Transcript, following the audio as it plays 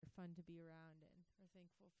fun to be around, and we're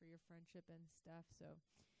thankful for your friendship and stuff. So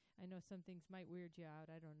I know some things might weird you out.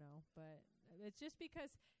 I don't know, but it's just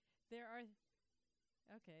because there are.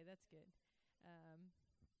 Okay, that's good.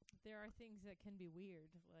 There are things that can be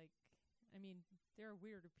weird. Like, I mean, there are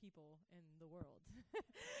weirder people in the world,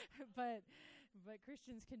 but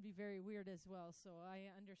Christians can be very weird as well. So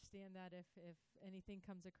I understand that if anything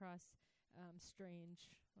comes across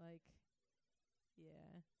strange, like,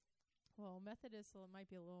 yeah. Well, Methodist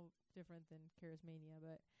might be a little different than Charismania,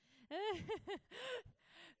 but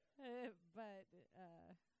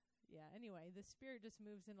yeah. Anyway, the Spirit just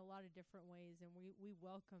moves in a lot of different ways, and we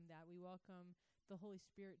welcome that. We welcome the Holy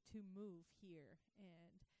Spirit to move here,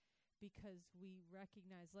 and because we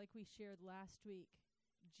recognize, like we shared last week,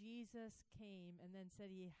 Jesus came and then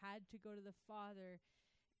said he had to go to the Father.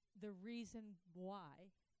 The reason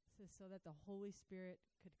why is so that the Holy Spirit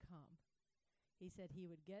could come. He said he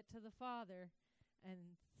would get to the Father,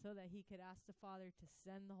 and so that he could ask the Father to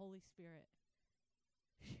send the Holy Spirit.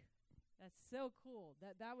 Whew. That's so cool.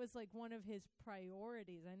 That was like one of his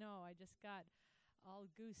priorities. I know, I just got all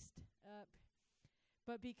goosed up.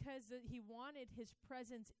 But because he wanted his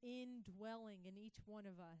presence indwelling in each one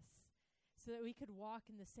of us, so that we could walk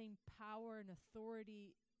in the same power and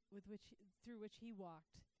authority through which he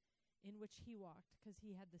walked, in which he walked, because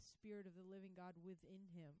he had the Spirit of the living God within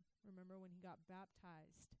him. Remember when he got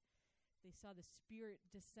baptized, they saw the Spirit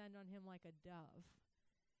descend on him like a dove,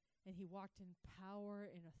 and he walked in power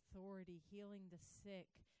and authority, healing the sick,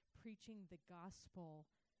 preaching the gospel,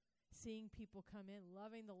 seeing people come in,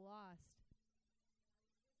 loving the lost.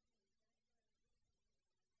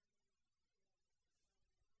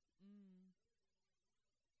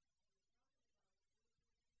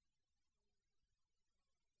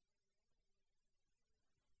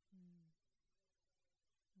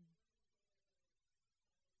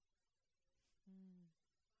 Yeah.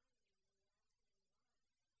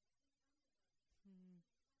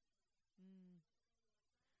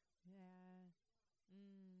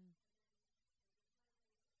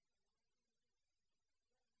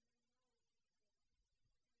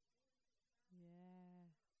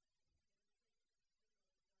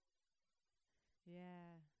 Yeah.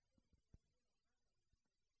 Yeah.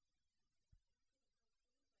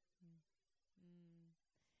 Mm.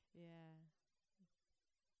 Yeah.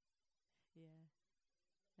 Yeah.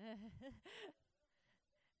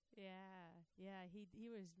 Yeah. Yeah.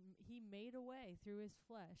 He made a way through his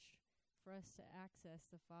flesh for us to access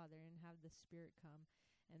the Father and have the Spirit come.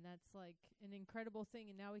 And that's like an incredible thing.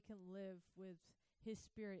 And now we can live with his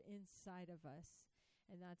Spirit inside of us.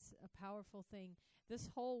 And that's a powerful thing. This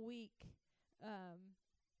whole week,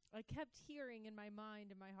 I kept hearing in my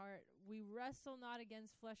mind and my heart, we wrestle not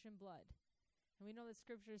against flesh and blood. And we know that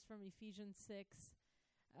scripture is from Ephesians 6.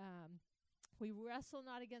 We wrestle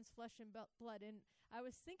not against flesh and blood. And I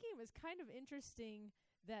was thinking it was kind of interesting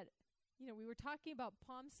that, we were talking about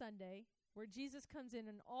Palm Sunday, where Jesus comes in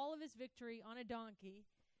all of his victory on a donkey,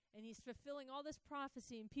 and he's fulfilling all this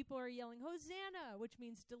prophecy, and people are yelling, Hosanna, which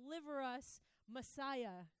means deliver us,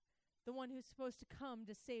 Messiah, the one who's supposed to come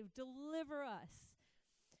to save, deliver us.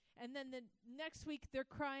 And then the next week, they're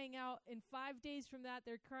crying out, in 5 days from that,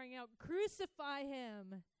 they're crying out, crucify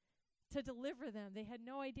him, to deliver them. They had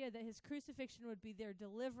no idea that his crucifixion would be their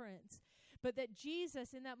deliverance, but that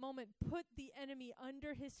Jesus in that moment put the enemy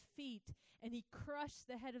under his feet and he crushed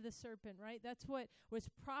the head of the serpent, right? That's what was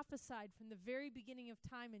prophesied from the very beginning of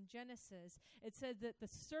time in Genesis. It said that the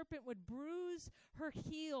serpent would bruise her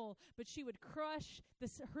heel, but she would crush,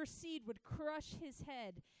 her seed would crush his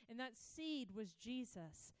head, and that seed was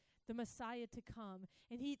Jesus, the Messiah to come.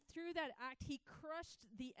 And through that act, he crushed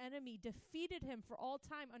the enemy, defeated him for all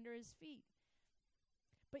time under his feet.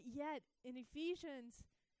 But yet, in Ephesians,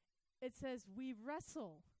 it says we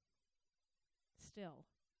wrestle still.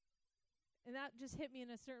 And that just hit me in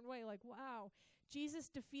a certain way, like, wow, Jesus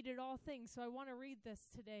defeated all things. So I want to read this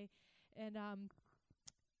today. And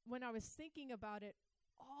when I was thinking about it,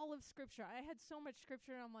 all of Scripture, I had so much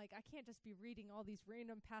Scripture, and I'm like, I can't just be reading all these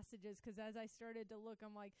random passages, because as I started to look,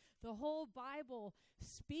 I'm like, the whole Bible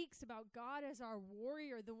speaks about God as our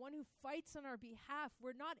warrior, the one who fights on our behalf.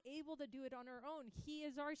 We're not able to do it on our own. He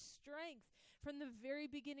is our strength from the very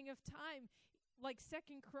beginning of time. Like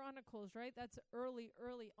 2 Chronicles, right? That's early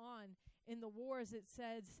on in the wars. It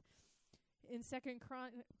says in 2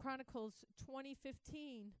 Chronicles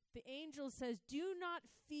 20:15, the angel says, do not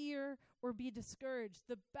fear or be discouraged.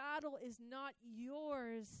 The battle is not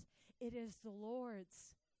yours, it is the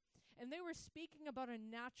Lord's. And they were speaking about a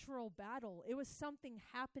natural battle. It was something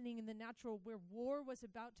happening in the natural where war was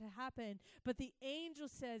about to happen. But the angel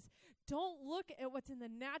says, don't look at what's in the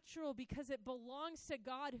natural because it belongs to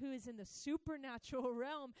God who is in the supernatural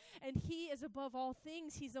realm. And he is above all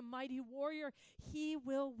things. He's a mighty warrior. He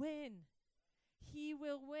will win. He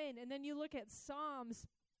will win. And then you look at Psalms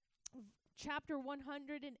chapter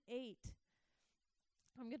 108.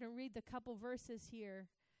 I'm going to read the couple verses here.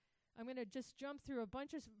 I'm going to just jump through a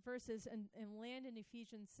bunch of verses and land in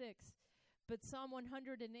Ephesians 6. But Psalm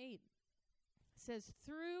 108 says,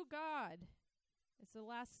 through God, it's the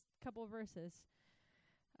last couple of verses.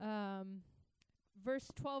 Verse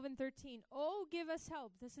 12 and 13, oh, give us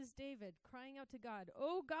help. This is David crying out to God.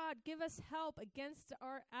 Oh, God, give us help against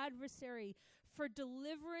our adversary, for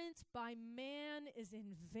deliverance by man is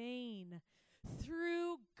in vain.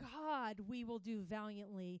 Through God we will do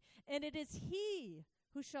valiantly, and it is he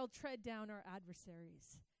who shall tread down our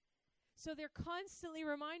adversaries. So they're constantly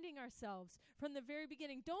reminding ourselves from the very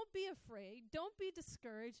beginning, don't be afraid, don't be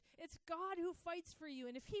discouraged. It's God who fights for you.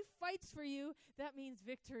 And if he fights for you, that means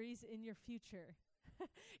victories in your future.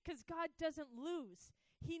 Because God doesn't lose.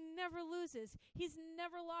 He never loses. He's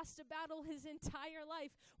never lost a battle his entire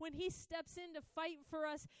life. When he steps in to fight for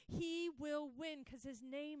us, he will win because his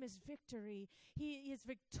name is victory. He is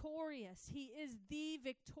victorious. He is the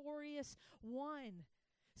victorious one.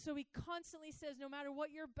 So he constantly says, no matter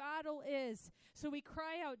what your battle is, so we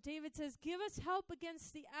cry out. David says, give us help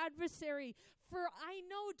against the adversary, for I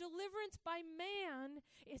know deliverance by man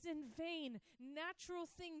is in vain. Natural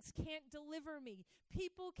things can't deliver me.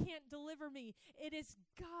 People can't deliver me. It is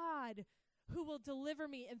God who will deliver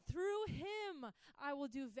me, and through him I will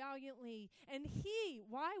do valiantly. And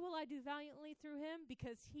why will I do valiantly through him?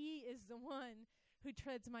 Because he is the one who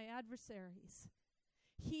treads my adversaries.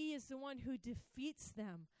 He is the one who defeats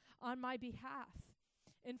them on my behalf.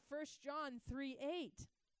 In 1 John 3:8,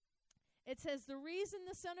 it says, the reason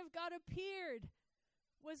the Son of God appeared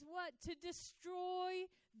was what? To destroy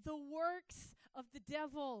the works of the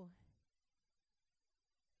devil.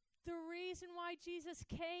 The reason why Jesus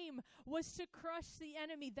came was to crush the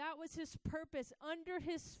enemy. That was his purpose. Under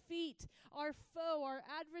his feet, our foe, our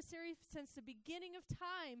adversary since the beginning of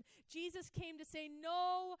time, Jesus came to say,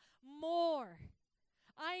 no more.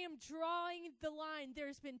 I am drawing the line.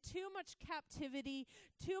 There's been too much captivity,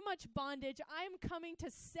 too much bondage. I am coming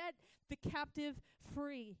to set the captive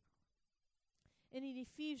free. And in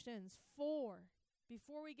Ephesians 4,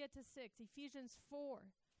 before we get to 6, Ephesians 4,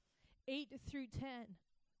 8 through 10.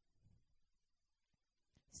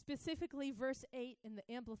 Specifically, verse 8 in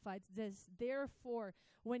the Amplified says, therefore,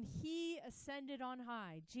 when he ascended on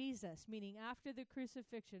high, Jesus, meaning after the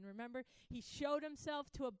crucifixion, remember, he showed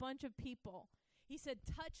himself to a bunch of people. He said,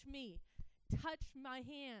 touch me, touch my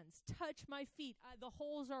hands, touch my feet. The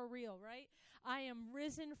holes are real, right? I am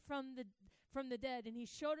risen from the dead. And he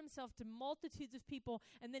showed himself to multitudes of people,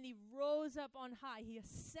 and then he rose up on high. He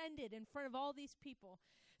ascended in front of all these people.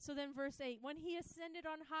 So then verse 8, when he ascended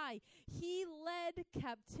on high, he led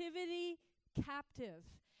captivity captive.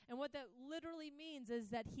 And what that literally means is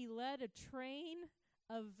that he led a train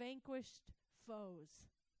of vanquished foes.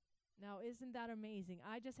 Now, isn't that amazing?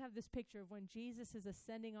 I just have this picture of when Jesus is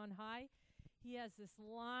ascending on high. He has this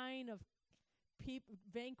line of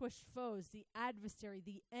vanquished foes, the adversary,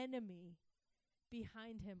 the enemy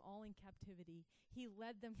behind him, all in captivity. He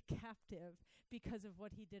led them captive because of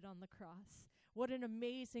what he did on the cross. What an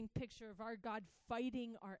amazing picture of our God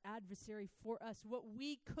fighting our adversary for us. What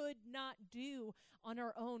we could not do on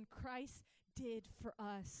our own, Christ did for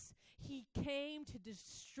us. He came to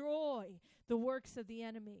destroy the works of the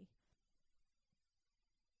enemy.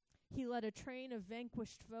 He led a train of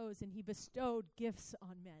vanquished foes, and he bestowed gifts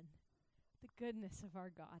on men. The goodness of our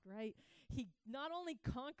God, right? He not only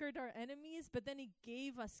conquered our enemies, but then he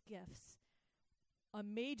gave us gifts. A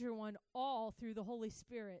major one, all through the Holy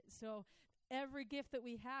Spirit. So every gift that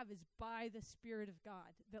we have is by the Spirit of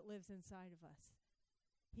God that lives inside of us.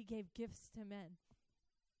 He gave gifts to men.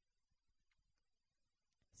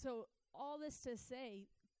 So all this to say,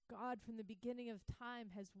 God from the beginning of time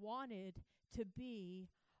has wanted to be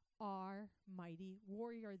our mighty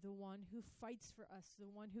warrior, the one who fights for us, the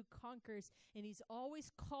one who conquers. And he's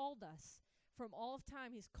always called us from all of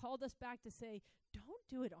time. He's called us back to say, don't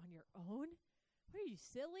do it on your own. What are you,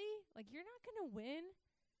 silly? Like, you're not going to win.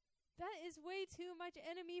 That is way too much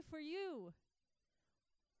enemy for you.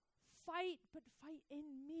 Fight, but fight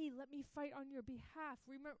in me. Let me fight on your behalf.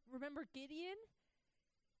 Remember Gideon?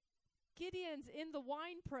 Gideon's in the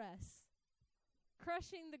wine press,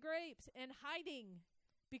 crushing the grapes and hiding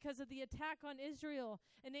because of the attack on Israel.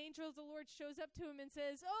 An angel of the Lord shows up to him and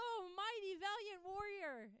says, "Oh, mighty, valiant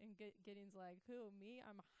warrior." And Gideon's like, "Who, me?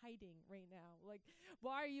 I'm hiding right now. Like,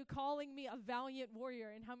 why are you calling me a valiant warrior?"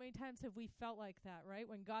 And how many times have we felt like that, right?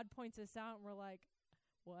 When God points us out and we're like,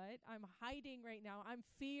 what? I'm hiding right now. I'm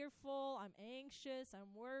fearful. I'm anxious.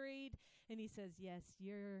 I'm worried. And he says, yes,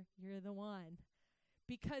 you're the one.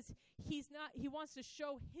 Because he wants to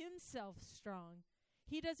show himself strong.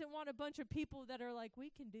 He doesn't want a bunch of people that are like,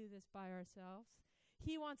 we can do this by ourselves.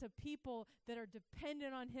 He wants a people that are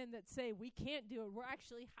dependent on him, that say, we can't do it. We're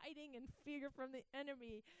actually hiding in fear from the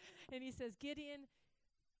enemy. And he says, Gideon,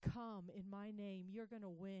 come in my name. You're going to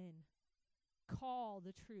win. Call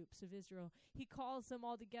the troops of Israel. He calls them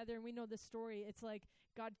all together, and we know the story. It's like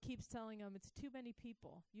God keeps telling them, it's too many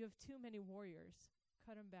people. You have too many warriors.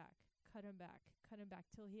 Cut them back, cut them back, cut them back,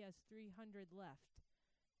 till he has 300 left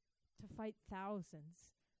to fight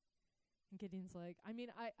thousands. And Gideon's like,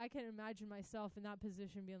 I can imagine myself in that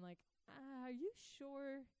position being like, are you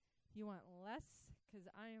sure you want less? Because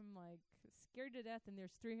I am like scared to death, and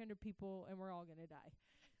there's 300 people, and we're all going to die.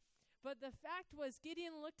 But the fact was,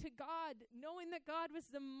 Gideon looked to God, knowing that God was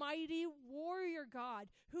the mighty warrior God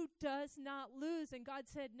who does not lose. And God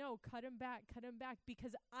said, no, cut him back,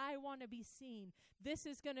 because I want to be seen. This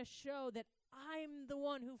is going to show that I'm the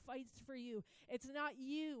one who fights for you. It's not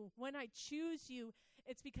you. When I choose you,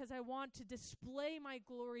 it's because I want to display my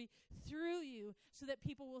glory through you, so that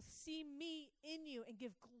people will see me in you and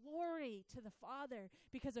give glory to the Father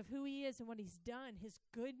because of who he is and what he's done, his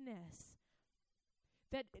goodness.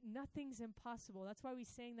 That nothing's impossible. That's why we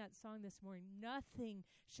sang that song this morning. Nothing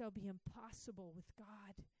shall be impossible with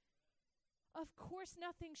God. Of course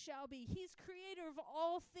nothing shall be. He's creator of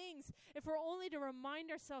all things. If we're only to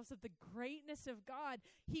remind ourselves of the greatness of God,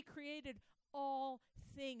 he created all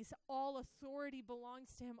things. All authority belongs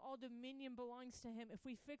to him. All dominion belongs to him. If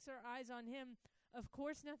we fix our eyes on him, of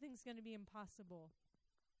course nothing's going to be impossible.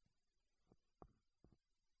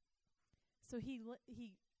 So he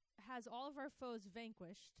has all of our foes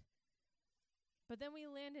vanquished. But then we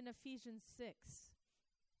land in Ephesians 6,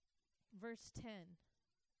 verse 10.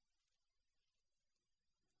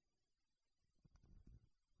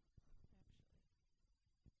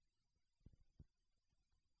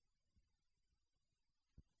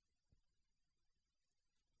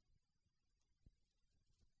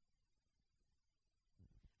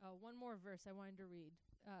 One more verse I wanted to read.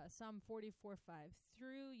 Psalm 44:5.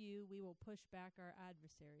 Through you we will push back our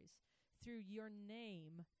adversaries. Through your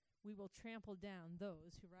name we will trample down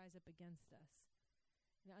those who rise up against us.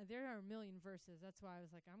 Now, there are a million verses. That's why I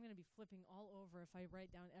was like, I'm going to be flipping all over if I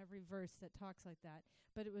write down every verse that talks like that.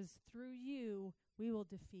 But it was, through you we will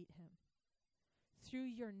defeat him. Through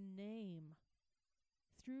your name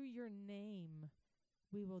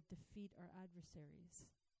we will defeat our adversaries.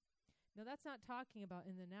 Now, that's not talking about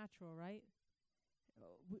in the natural, right?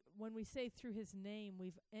 When we say through his name,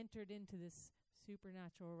 we've entered into this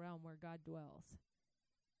supernatural realm where God dwells.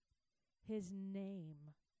 His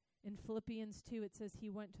name. In Philippians 2, it says he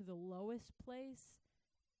went to the lowest place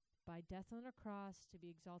by death on a cross to be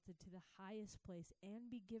exalted to the highest place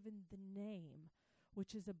and be given the name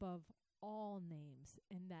which is above all names,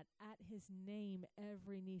 and that at his name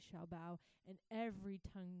every knee shall bow and every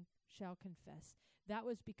tongue shall confess. That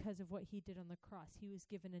was because of what he did on the cross. He was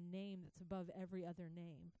given a name that's above every other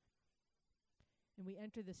name. And we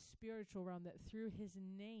enter the spiritual realm that through his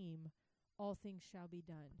name all things shall be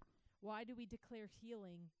done. Why do we declare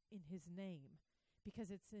healing in his name?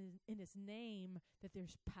 Because it's in his name that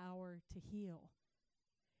there's power to heal.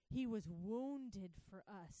 He was wounded for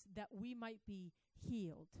us that we might be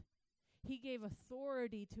healed. He gave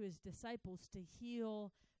authority to his disciples to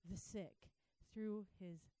heal the sick through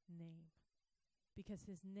his name, because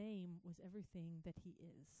his name was everything that he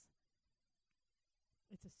is.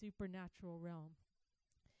 It's a supernatural realm.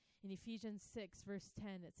 In Ephesians 6, verse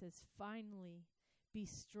 10, it says, finally, be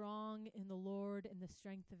strong in the Lord and the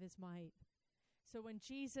strength of his might. So when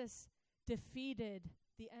Jesus defeated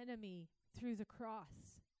the enemy through the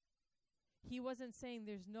cross, he wasn't saying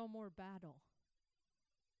there's no more battle.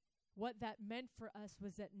 What that meant for us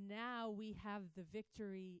was that now we have the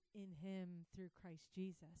victory in him through Christ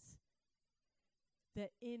Jesus.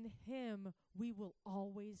 That in him we will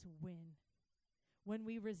always win. When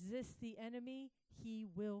we resist the enemy, he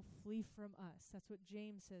will flee from us. That's what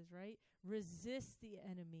James says, right? Resist the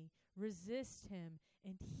enemy. Resist him,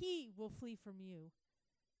 and he will flee from you.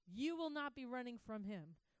 You will not be running from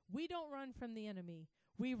him. We don't run from the enemy.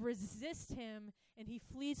 We resist him, and he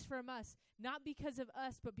flees from us, not because of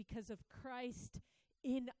us, but because of Christ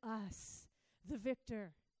in us, the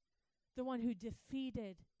victor, the one who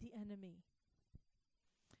defeated the enemy.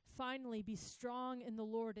 Finally, be strong in the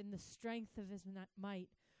Lord in the strength of his might.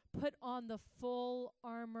 Put on the full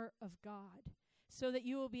armor of God, so that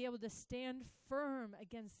you will be able to stand firm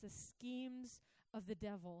against the schemes of the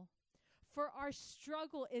devil. For our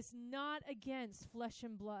struggle is not against flesh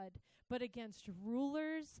and blood, but against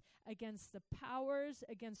rulers, against the powers,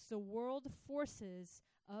 against the world forces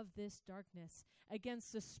of this darkness,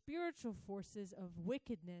 against the spiritual forces of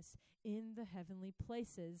wickedness in the heavenly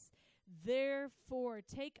places. Therefore,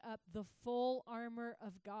 take up the full armor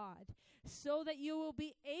of God, so that you will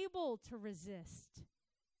be able to resist.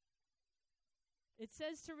 It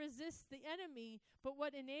says to resist the enemy, but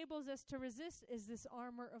what enables us to resist is this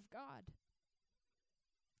armor of God.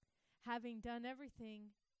 Having done everything,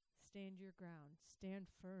 stand your ground. Stand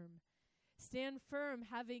firm. Stand firm,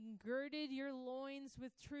 having girded your loins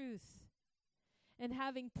with truth, and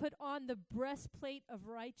having put on the breastplate of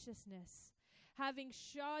righteousness, having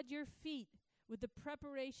shod your feet with the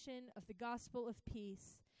preparation of the gospel of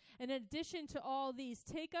peace. And in addition to all these,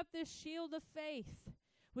 take up this shield of faith,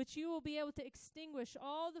 which you will be able to extinguish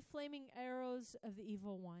all the flaming arrows of the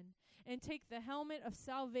evil one, and take the helmet of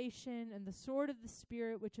salvation and the sword of the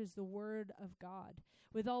Spirit, which is the word of God.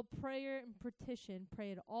 With all prayer and petition,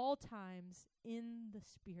 pray at all times in the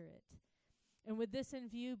Spirit. And with this in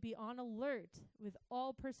view, be on alert with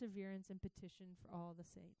all perseverance and petition for all the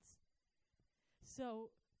saints. So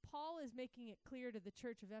Paul is making it clear to the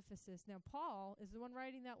church of Ephesus. Now, Paul is the one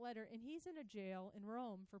writing that letter, and he's in a jail in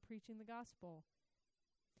Rome for preaching the gospel.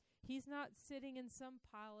 He's not sitting in some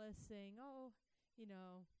palace saying, oh,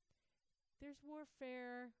 there's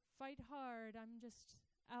warfare, fight hard, I'm just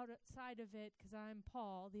outside of it because I'm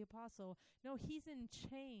Paul, the apostle. No, he's in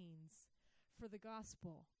chains for the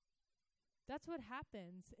gospel. That's what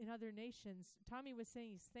happens in other nations. Tommy was saying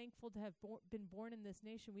he's thankful to have been born in this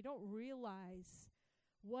nation. We don't realize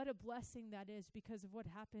what a blessing that is because of what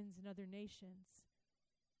happens in other nations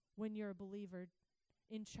when you're a believer.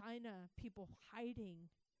 In China, people hiding.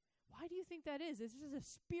 Why do you think that is? This is a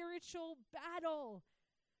spiritual battle.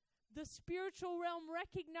 The spiritual realm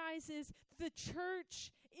recognizes the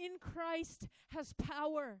church in Christ has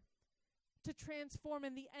power to transform,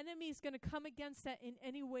 and the enemy is going to come against that in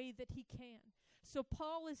any way that he can. So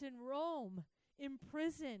Paul is in Rome,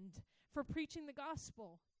 imprisoned for preaching the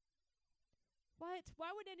gospel. What? Why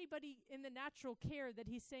would anybody in the natural care that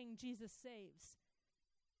he's saying Jesus saves?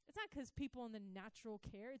 It's not because people in the natural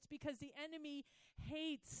care. It's because the enemy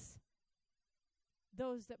hates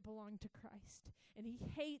those that belong to Christ. And he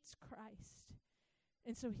hates Christ.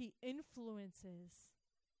 And so he influences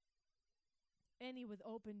any with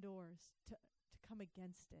open doors to come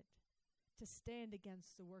against it, to stand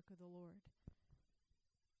against the work of the Lord.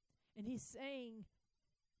 And he's saying,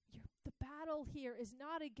 the battle here is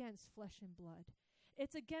not against flesh and blood.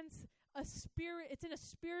 It's against a spirit. It's in a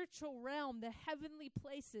spiritual realm. The heavenly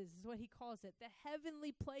places is what he calls it. The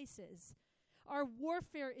heavenly places. Our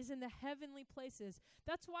warfare is in the heavenly places.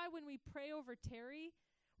 That's why when we pray over Terry,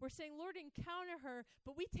 we're saying, Lord, encounter her,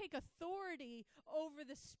 but we take authority over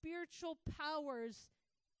the spiritual powers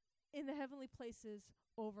in the heavenly places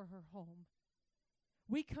over her home.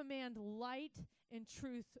 We command light and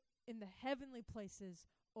truth in the heavenly places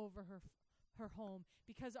over her home,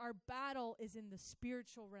 because our battle is in the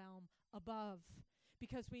spiritual realm above.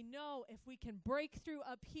 Because we know if we can break through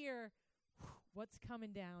up here, what's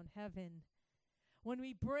coming down? Heaven. When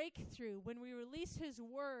we break through, when we release his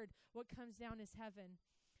word, what comes down is heaven.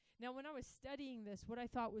 Now, when I was studying this, what I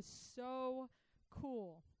thought was so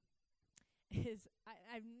cool is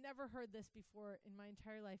I've never heard this before in my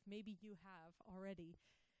entire life. Maybe you have already.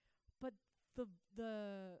 But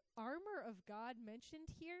the armor of God mentioned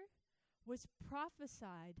here was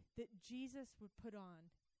prophesied that Jesus would put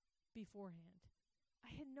on beforehand.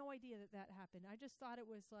 I had no idea that happened. I just thought it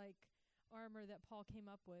was like armor that Paul came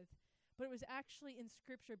up with. But it was actually in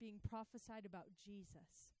Scripture being prophesied about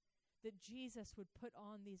Jesus, that Jesus would put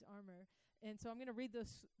on these armor. And so I'm going to read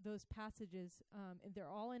those passages, and they're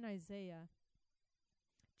all in Isaiah,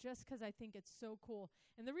 just because I think it's so cool.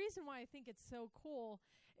 And the reason why I think it's so cool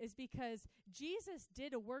is because Jesus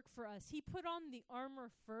did a work for us. He put on the armor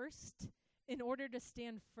first in order to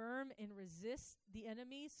stand firm and resist the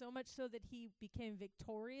enemy, so much so that he became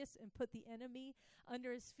victorious and put the enemy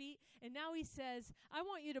under his feet. And now he says, I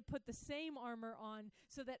want you to put the same armor on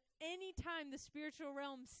so that anytime the spiritual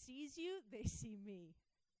realm sees you, they see me.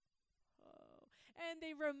 Oh. And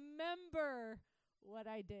they remember what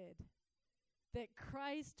I did. That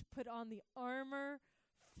Christ put on the armor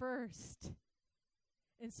first.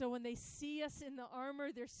 And so when they see us in the armor,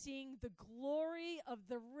 they're seeing the glory of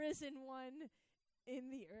the risen one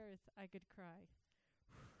in the earth. I could cry.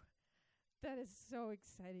 That is so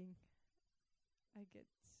exciting. I get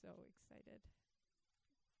so excited.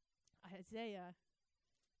 Isaiah.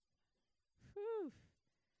 Whew.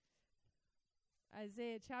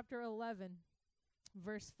 Isaiah chapter 11,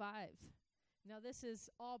 verse 5. Now this is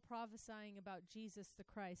all prophesying about Jesus the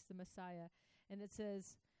Christ, the Messiah. And it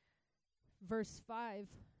says, verse 5,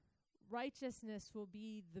 righteousness will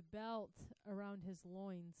be the belt around his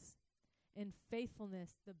loins, and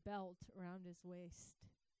faithfulness the belt around his waist.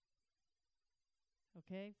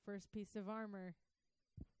 Okay, first piece of armor,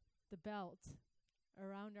 the belt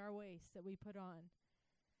around our waist that we put on.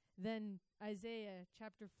 Then Isaiah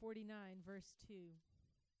chapter 49, verse 2.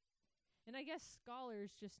 And I guess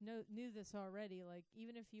scholars just knew this already. Like,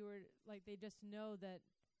 even if you were, like, they just know that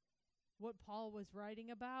what Paul was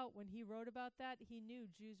writing about, when he wrote about that, he knew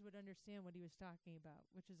Jews would understand what he was talking about,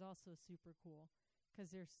 which is also super cool,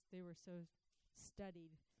 because they were so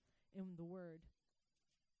studied in the Word.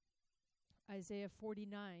 Isaiah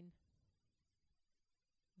 49,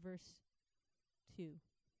 verse 2.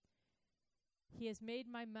 He has made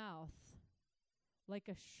my mouth like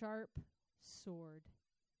a sharp sword.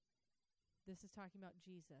 This is talking about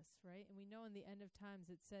Jesus, right? And we know in the end of times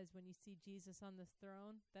it says when you see Jesus on the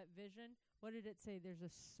throne, that vision, what did it say? There's a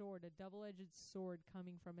sword, a double-edged sword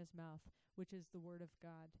coming from his mouth, which is the word of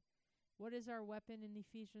God. What is our weapon in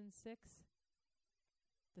Ephesians 6?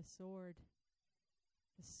 The sword.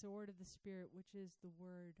 The sword of the Spirit, which is the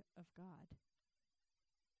word of God.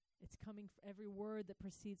 It's coming for every word that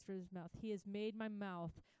proceeds from his mouth. He has made my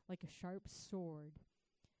mouth like a sharp sword.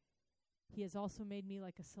 He has also made me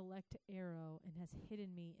like a select arrow and has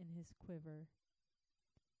hidden me in his quiver.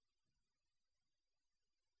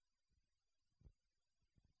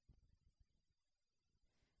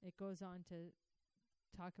 It goes on to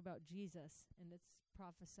talk about Jesus, and it's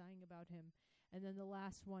prophesying about him. And then the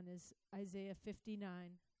last one is Isaiah 59,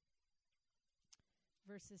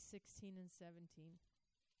 verses 16 and 17.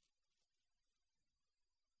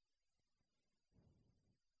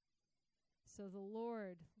 So the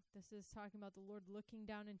Lord, this is talking about the Lord looking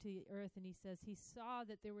down into the earth, and he says, he saw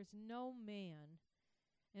that there was no man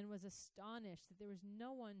and was astonished that there was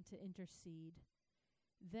no one to intercede.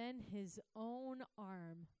 Then his own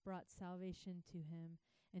arm brought salvation to him,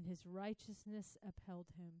 and his righteousness upheld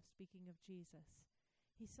him. Speaking of Jesus,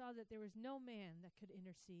 he saw that there was no man that could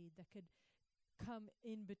intercede, that could come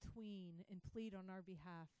in between and plead on our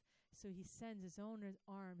behalf. So he sends his own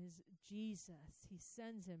arm, his Jesus. He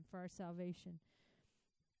sends him for our salvation.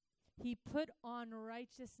 He put on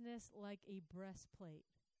righteousness like a breastplate.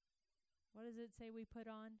 What does it say we put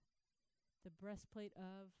on? The breastplate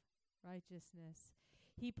of righteousness.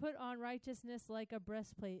 He put on righteousness like a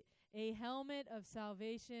breastplate, a helmet of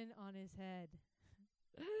salvation on his head.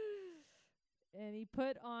 And he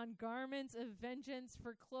put on garments of vengeance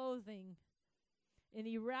for clothing. And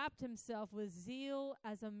he wrapped himself with zeal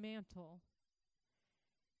as a mantle.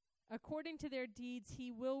 According to their deeds,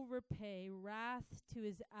 he will repay wrath to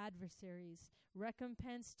his adversaries,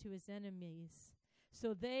 recompense to his enemies.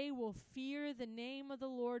 So they will fear the name of the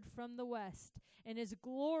Lord from the west, and his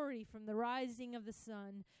glory from the rising of the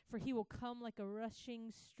sun. For he will come like a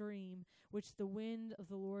rushing stream, which the wind of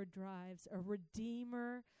the Lord drives. A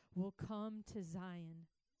redeemer will come to Zion.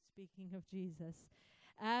 Speaking of Jesus.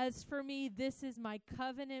 As for me, this is my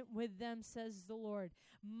covenant with them, says the Lord.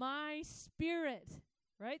 My spirit,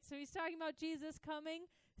 right? So he's talking about Jesus coming,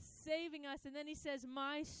 saving us. And then he says,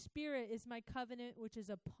 my spirit is my covenant which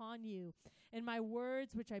is upon you. And my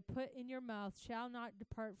words which I put in your mouth shall not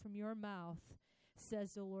depart from your mouth,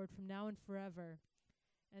 says the Lord, from now and forever.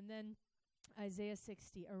 And then Isaiah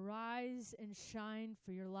 60, arise and shine,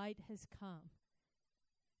 for your light has come,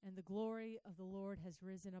 and the glory of the Lord has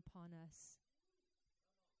risen upon us.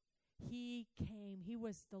 He came. He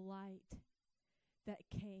was the light that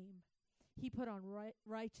came. He put on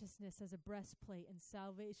righteousness as a breastplate and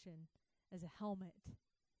salvation as a helmet.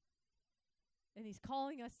 And he's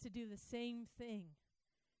calling us to do the same thing,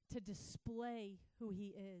 to display who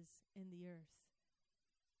he is in the earth.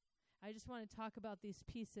 I just want to talk about these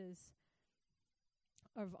pieces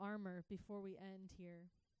of armor before we end here.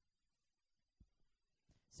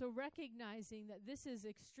 So recognizing that this is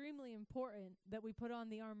extremely important, that we put on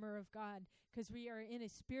the armor of God, because we are in a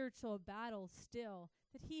spiritual battle still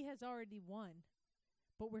that he has already won,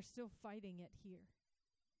 but we're still fighting it here.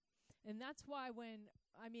 And that's why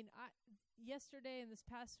yesterday and this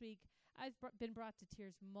past week, I've been brought to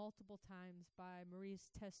tears multiple times by Marie's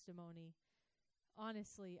testimony.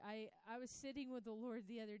 Honestly, I was sitting with the Lord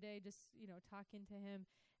the other day, just, talking to him,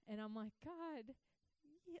 and I'm like, God,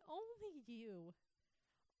 only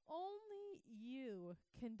you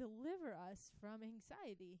can deliver us from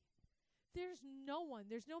anxiety, There's no one,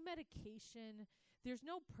 there's no medication, there's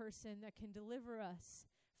no person that can deliver us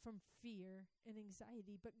from fear and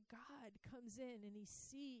anxiety, but God comes in and he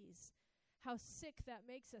sees how sick that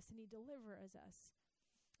makes us and he delivers us.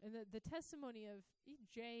 And the testimony of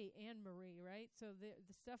Jay and Marie, right? So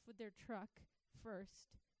the stuff with their truck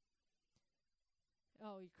first.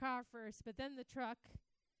 Oh, your car first, but then the truck.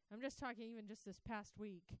 I'm just talking even just this past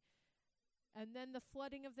week. And then the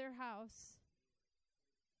flooding of their house.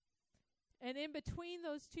 And in between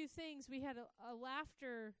those two things, we had a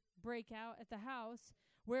laughter breakout at the house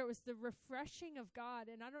where it was the refreshing of God.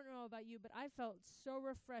 And I don't know about you, but I felt so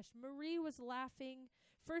refreshed. Marie was laughing.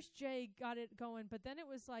 First Jay got it going, but then it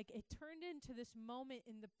was like it turned into this moment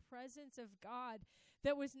in the presence of God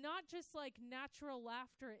that was not just like natural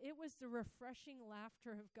laughter. It was the refreshing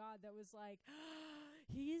laughter of God that was like,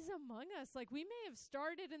 he's among us. Like we may have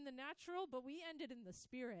started in the natural, but we ended in the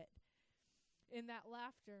spirit. In that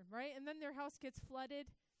laughter, right? And then their house gets flooded.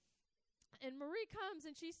 And Marie comes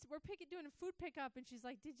and we're doing a food pickup and she's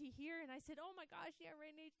like, "Did you hear?" And I said, "Oh my gosh, yeah,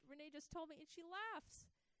 Renee just told me." And she laughs.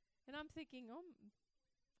 And I'm thinking, "Oh,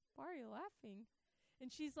 why are you laughing?" And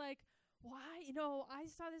she's like, "Why? I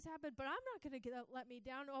saw this happen, but I'm not going to let me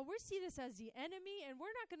down. Oh, we see this as the enemy and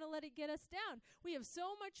we're not going to let it get us down. We have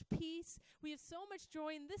so much peace. We have so much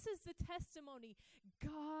joy. And this is the testimony.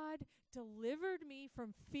 God delivered me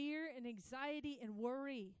from fear and anxiety and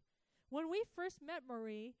worry." When we first met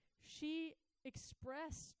Marie, she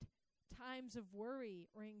expressed times of worry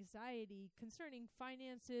or anxiety concerning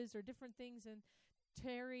finances or different things, and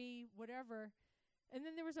Terry, whatever. And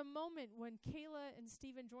then there was a moment when Kayla and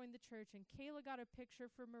Stephen joined the church, and Kayla got a picture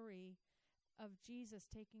for Marie of Jesus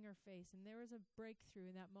taking her face, and there was a breakthrough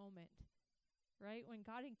in that moment. Right? When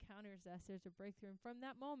God encounters us, there's a breakthrough. And from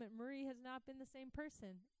that moment, Marie has not been the same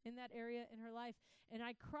person in that area in her life. And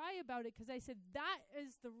I cry about it because I said, that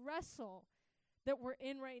is the wrestle that we're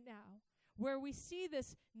in right now, where we see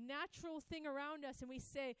this natural thing around us and we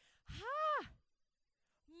say,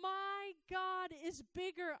 my God is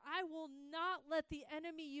bigger. I will not let the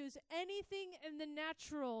enemy use anything in the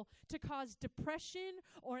natural to cause depression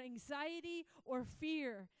or anxiety or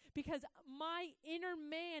fear, because my inner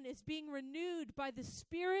man is being renewed by the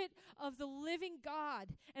Spirit of the living God.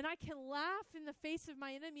 And I can laugh in the face of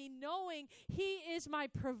my enemy knowing he is my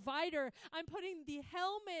provider. I'm putting the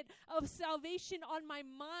helmet of salvation on my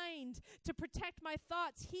mind to protect my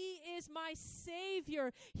thoughts. He is my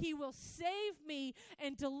Savior. He will save me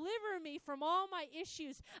and deliver me from all my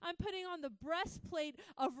issues. I'm putting on the breastplate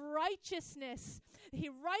of righteousness. He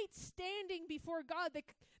right standing before God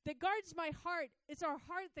that guards my heart. It's our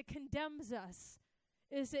heart that condemns us,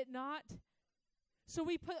 is it not? So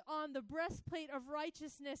we put on the breastplate of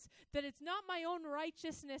righteousness, that it's not my own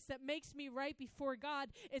righteousness that makes me right before God.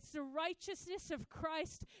 It's the righteousness of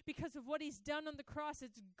Christ because of what he's done on the cross.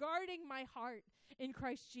 It's guarding my heart in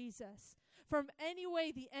Christ Jesus from any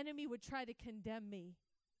way the enemy would try to condemn me.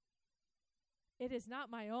 It is not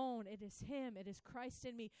my own. It is him. It is Christ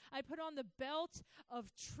in me. I put on the belt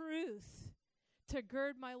of truth to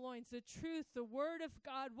gird my loins. The truth, the word of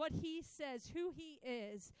God, what he says, who he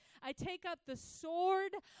is. I take up the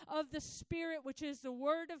sword of the Spirit, which is the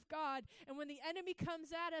word of God. And when the enemy comes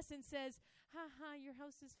at us and says, your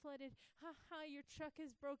house is flooded. Your truck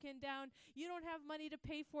is broken down. You don't have money to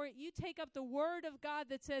pay for it. You take up the word of God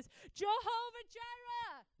that says, Jehovah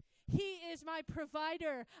Jireh. He is my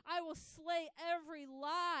provider. I will slay every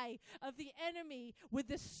lie of the enemy with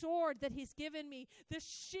the sword that he's given me, the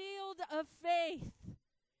shield of faith,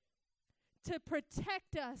 to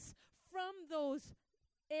protect us from those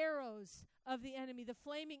arrows of the enemy, the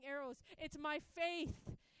flaming arrows. It's my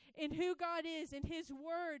faith in who God is, in his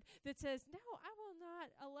word, that says, no, I will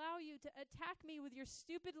not allow you to attack me with your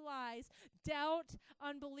stupid lies, doubt,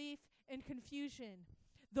 unbelief, and confusion.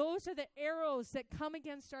 Those are the arrows that come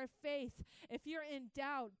against our faith. If you're in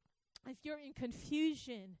doubt, if you're in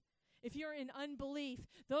confusion, if you're in unbelief,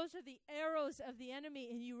 those are the arrows of the enemy,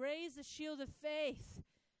 and you raise the shield of faith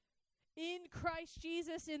in Christ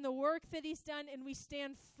Jesus, in the work that he's done, and we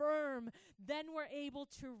stand firm. Then we're able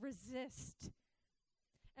to resist.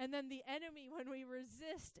 And then the enemy, when we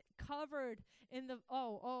resist, covered in the,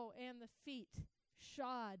 and the feet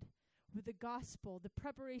shod with the gospel, the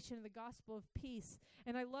preparation of the gospel of peace.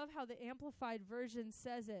 And I love how the Amplified Version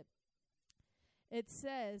says it. It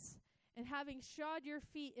says, and having shod your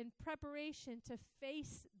feet in preparation to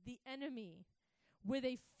face the enemy with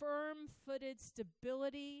a firm-footed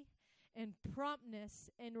stability and promptness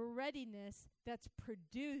and readiness that's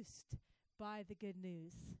produced by the good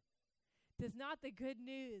news. Does not the good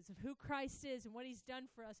news of who Christ is and what he's done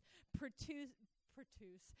for us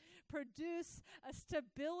produce a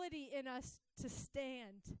stability in us to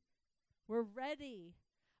stand. We're ready.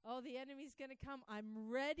 Oh, the enemy's going to come. I'm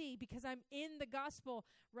ready because I'm in the gospel,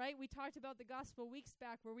 right? We talked about the gospel weeks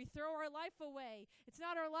back where we throw our life away. It's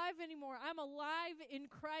not our life anymore. I'm alive in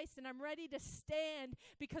Christ, and I'm ready to stand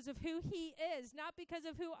because of who he is, not because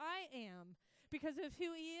of who I am. Because of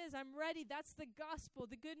who he is, I'm ready. That's the gospel,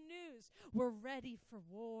 the good news. We're ready for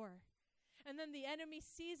war. And then the enemy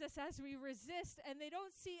sees us as we resist, and they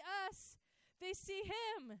don't see us. They see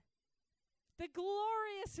him, the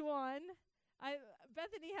glorious one.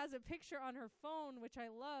 Bethany has a picture on her phone, which I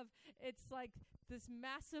love. It's like this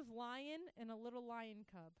massive lion and a little lion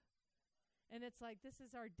cub. And it's like, this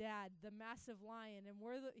is our dad, the massive lion. And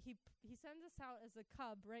he sends us out as a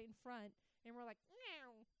cub right in front. And we're like,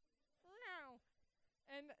 meow, meow.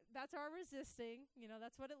 And that's our resisting.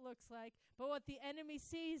 That's what it looks like. But what the enemy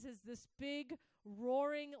sees is this big,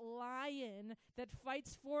 roaring lion that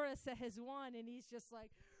fights for us, that has won. And he's just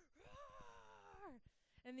like, roar!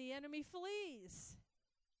 And the enemy flees.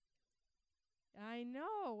 I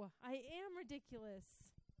know. I am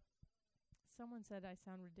ridiculous. Someone said I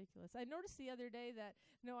sound ridiculous. I noticed the other day that,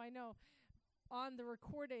 I know, on the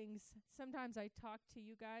recordings, sometimes I talk to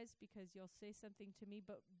you guys because you'll say something to me,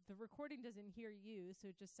 but the recording doesn't hear you, so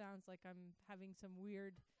it just sounds like I'm having some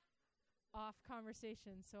weird off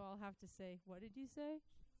conversation. So I'll have to say, what did you say?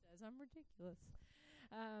 She says I'm ridiculous.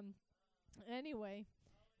 Anyway.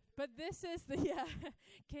 But this is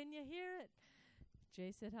can you hear it?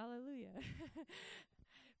 Jay said hallelujah.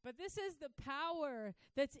 But this is the power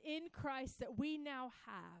that's in Christ that we now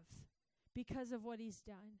have because of what he's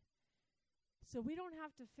done. So we don't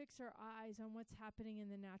have to fix our eyes on what's happening in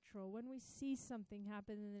the natural. When we see something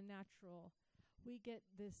happen in the natural, we get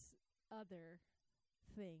this other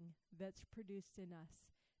thing that's produced in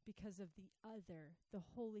us because of the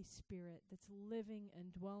Holy Spirit that's living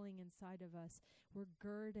and dwelling inside of us. We're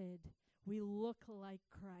girded. We look like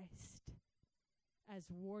Christ as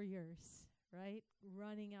warriors, right?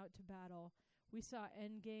 Running out to battle. We saw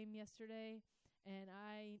Endgame yesterday, and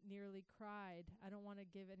I nearly cried. I don't want to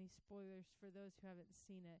give any spoilers for those who haven't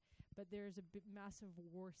seen it, but there's a massive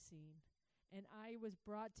war scene. And I was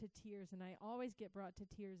brought to tears, and I always get brought to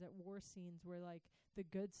tears at war scenes where, like, the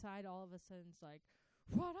good side all of a sudden is like,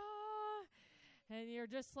 "Wada!" And you're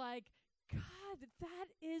just like, God, that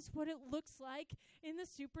is what it looks like in the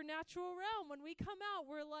supernatural realm. When we come out,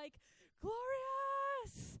 we're like,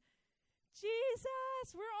 glorious!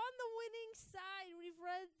 Jesus! We're on the winning side. We've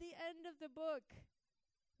read the end of the book.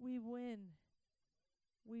 We win.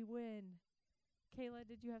 We win. Kayla,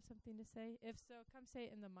 did you have something to say? If so, come say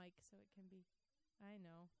it in the mic so it can be. I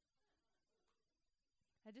know.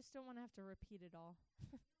 I just don't want to have to repeat it all.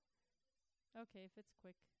 Okay, if it's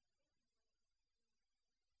quick.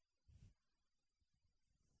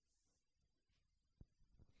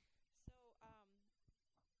 So, this will be interesting because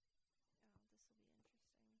it keeps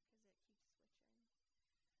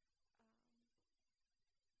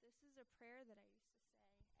switching. This is a prayer that I used to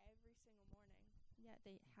say every single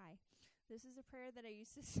morning. Hi. This is a prayer that I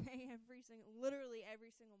used to say literally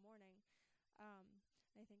every single morning.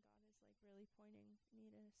 I think God is like really pointing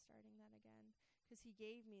me to starting that again, because he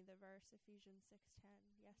gave me the verse Ephesians 6:10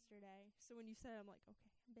 yesterday. So when you said it, I'm like,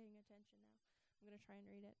 okay, I'm paying attention now. I'm going to try and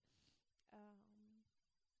read it. Okay. Oh, no.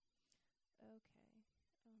 Oh, I'm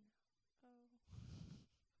sorry.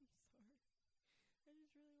 I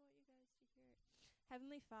just really want you guys to hear it.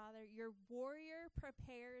 Heavenly Father, your warrior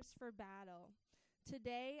prepares for battle.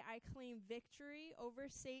 Today, I claim victory over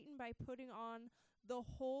Satan by putting on the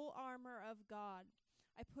whole armor of God.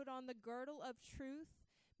 I put on the girdle of truth.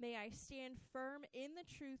 May I stand firm in the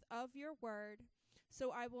truth of your word,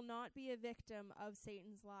 so I will not be a victim of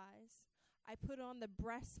Satan's lies. I put on the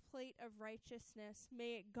breastplate of righteousness.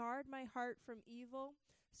 May it guard my heart from evil,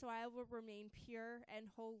 so I will remain pure and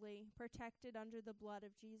holy, protected under the blood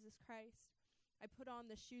of Jesus Christ. I put on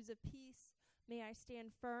the shoes of peace. May I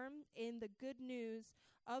stand firm in the good news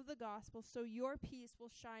of the gospel, so your peace will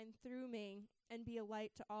shine through me and be a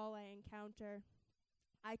light to all I encounter.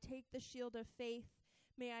 I take the shield of faith.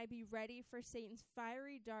 May I be ready for Satan's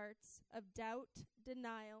fiery darts of doubt,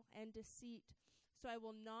 denial, and deceit, so I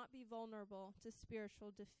will not be vulnerable to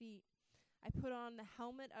spiritual defeat. I put on the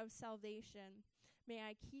helmet of salvation. May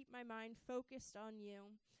I keep my mind focused on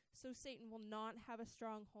you, so Satan will not have a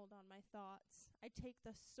stronghold on my thoughts. I take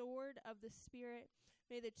the sword of the Spirit.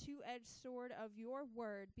 May the two-edged sword of your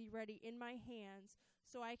word be ready in my hands,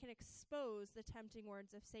 so I can expose the tempting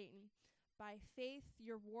words of Satan. By faith,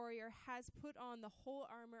 your warrior has put on the whole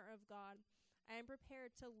armor of God. I am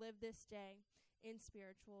prepared to live this day in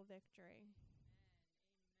spiritual victory.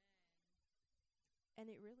 And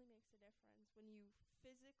it really makes a difference when you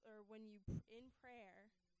in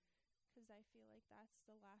prayer, because I feel like that's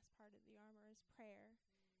the last part of the armor is prayer.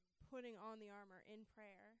 Putting on the armor in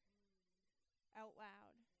prayer out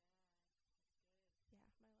loud. Yeah,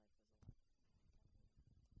 my life was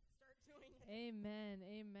start doing it. Amen.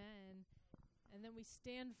 Amen. And then we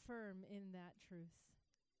stand firm in that truth.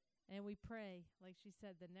 And we pray. Like she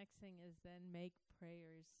said, the next thing is then make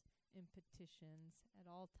prayers and petitions at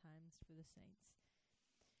all times for the saints.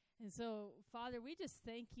 And so, Father, we just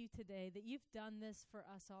thank you today that you've done this for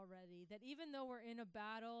us already, that even though we're in a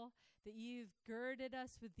battle, that you've girded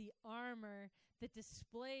us with the armor that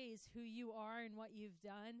displays who you are and what you've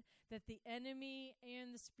done, that the enemy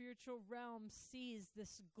and the spiritual realm sees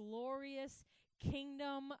this glorious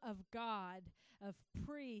kingdom of God, of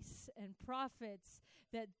priests and prophets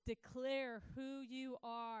that declare who you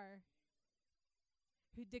are,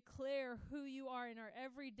 who declare who you are in our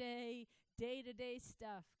everyday, day-to-day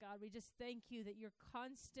stuff. God, we just thank you that you're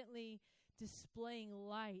constantly displaying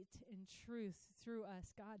light and truth through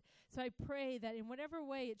us, God. So I pray that in whatever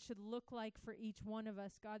way it should look like for each one of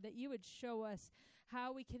us, God, that you would show us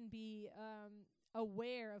how we can be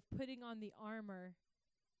aware of putting on the armor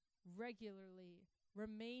regularly,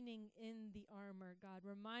 remaining in the armor, God,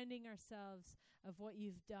 reminding ourselves of what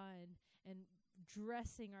you've done and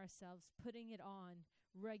dressing ourselves, putting it on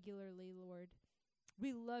regularly, Lord.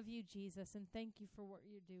 We love you, Jesus, and thank you for what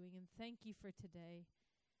you're doing, and thank you for today.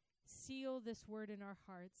 Seal this word in our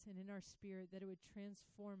hearts and in our spirit that it would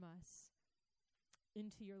transform us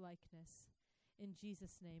into your likeness. In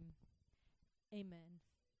Jesus' name, amen.